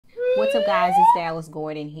what's up guys, it's Dallas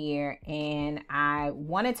Gordon here, and I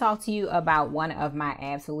want to talk to you about one of my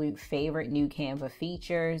absolute favorite new Canva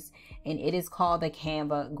features, and it is called the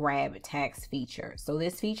Canva Grab Text feature. So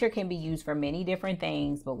this feature can be used for many different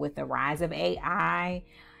things, but with the rise of AI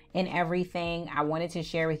and everything, I wanted to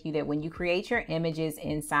share with you that when you create your images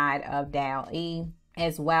inside of Dall-E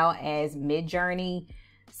as well as Midjourney,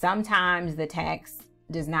 sometimes the text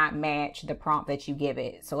does not match the prompt that you give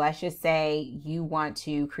it. So let's just say you want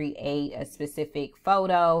to create a specific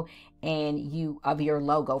photo of your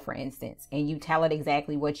logo, for instance, and you tell it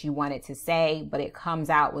exactly what you want it to say, but it comes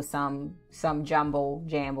out with some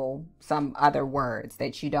jumble, some other words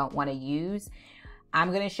that you don't want to use.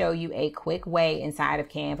 I'm going to show you a quick way inside of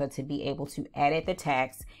Canva to be able to edit the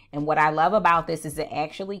text. And what I love about this is it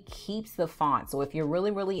actually keeps the font. So if you're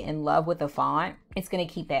really in love with the font, it's going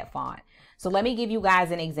to keep that font. So let me give you guys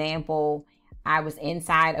an example. I was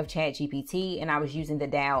inside of ChatGPT and I was using the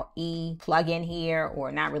Dall-E plugin here,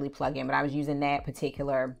 or not really plugin, but I was using that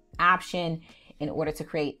particular option in order to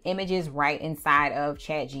create images right inside of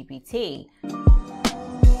ChatGPT.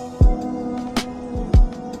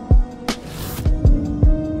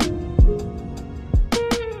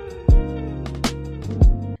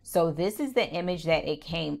 So this is the image that it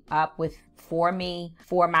came up with for me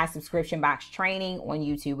for my subscription box training on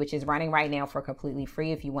YouTube, which is running right now for completely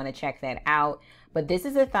free if you want to check that out. But this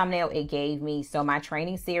is a thumbnail it gave me. So my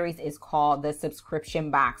training series is called the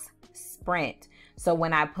Subscription Box Sprint. So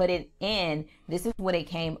when I put it in, this is what it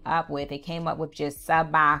came up with. It came up with just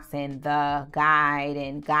sub box and the guide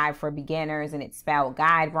and guide for beginners, and it spelled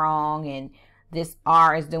guide wrong, and this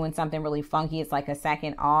R is doing something really funky. It's like a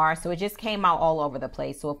second R. So it just came out all over the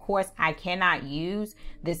place. So of course I cannot use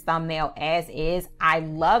this thumbnail as is. I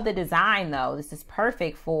love the design though. This is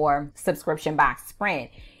perfect for Subscription Box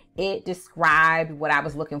Sprint. It described what I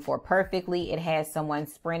was looking for perfectly. It has someone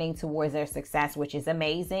sprinting towards their success, which is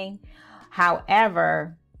amazing.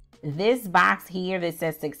 However, this box here that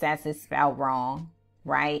says success is spelled wrong,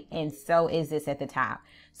 right? And so is this at the top.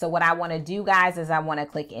 So what I want to do, guys, is I want to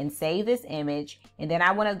click and save this image, and then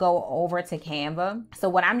I want to go over to Canva. So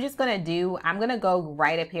what I'm just going to do, I'm going to go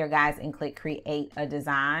right up here, guys, and click create a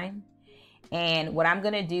design. And what I'm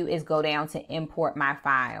going to do is go down to import my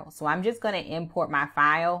file. So I'm just going to import my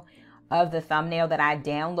file of the thumbnail that I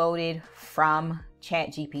downloaded from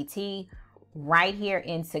ChatGPT right here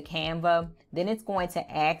into Canva. Then it's going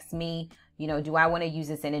to ask me, you know, do I want to use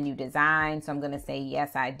this in a new design? So I'm going to say,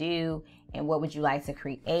 yes, I do. And what would you like to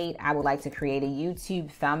create? I would like to create a YouTube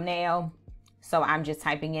thumbnail. So I'm just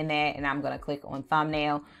typing in that and I'm going to click on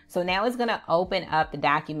thumbnail. So now it's going to open up the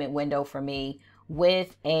document window for me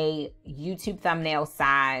with a YouTube thumbnail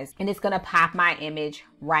size, and it's going to pop my image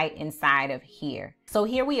right inside of here. So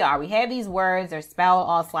here we are. We have these words, they're spelled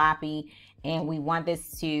all sloppy, and we want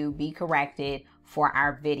this to be corrected for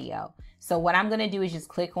our video. So what I'm going to do is just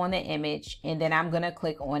click on the image, and then I'm going to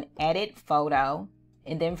click on edit photo.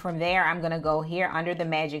 And then from there, I'm going to go here under the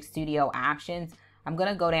Magic Studio options. I'm going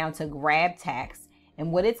to go down to grab text.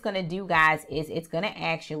 And what it's going to do, guys, is it's going to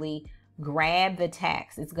actually grab the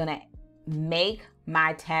text. It's going to make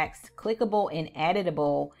my text clickable and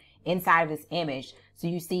editable inside of this image. So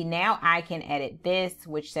you see now I can edit this,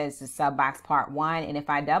 which says the sub box part 1. And if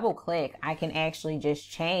I double click, I can actually just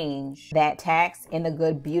change that text. And the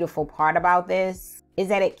good, beautiful part about this is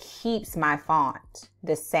that it keeps my font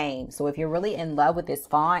the same. So if you're really in love with this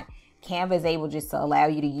font, Canva is able just to allow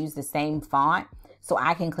you to use the same font. So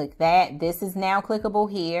I can click that. This is now clickable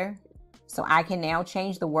here. So I can now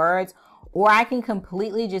change the words, or I can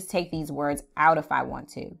completely just take these words out if I want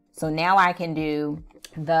to. So now I can do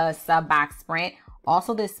the sub box sprint.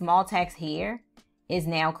 Also, this small text here is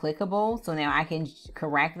now clickable. So now I can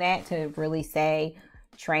correct that to really say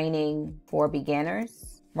training for beginners.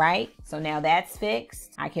 Right? So now that's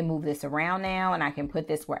fixed. I can move this around now, and I can put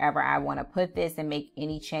this wherever I want to put this and make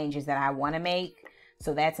any changes that I want to make.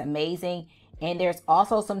 So that's amazing. And there's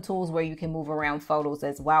also some tools where you can move around photos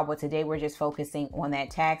as well. But today we're just focusing on that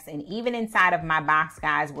text. And even inside of my box,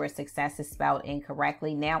 guys, where success is spelled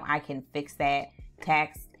incorrectly, now I can fix that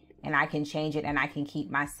text and I can change it and I can keep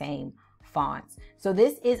my same fonts. So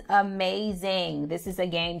this is amazing. This is a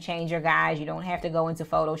game changer, guys. You don't have to go into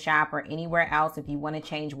Photoshop or anywhere else if you want to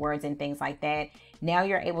change words and things like that. Now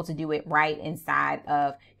you're able to do it right inside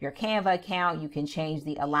of your Canva account. You can change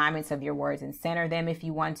the alignments of your words and center them if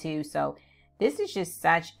you want to. So this is just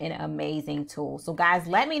such an amazing tool. So guys,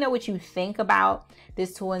 let me know what you think about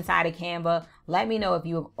this tool inside of Canva. Let me know if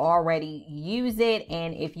you have already used it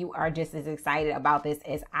and if you are just as excited about this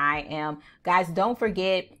as I am. Guys, don't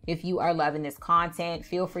forget, if you are loving this content,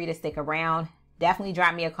 feel free to stick around. Definitely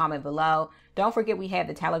drop me a comment below. Don't forget we have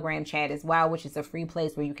the Telegram chat as well, which is a free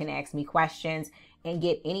place where you can ask me questions and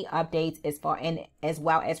get any updates as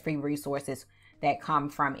well as free resources that come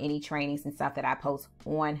from any trainings and stuff that I post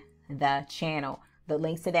on the channel. The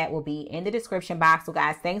links to that will be in the description box. So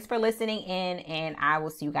guys, thanks for listening in, and I will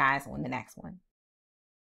see you guys on the next one.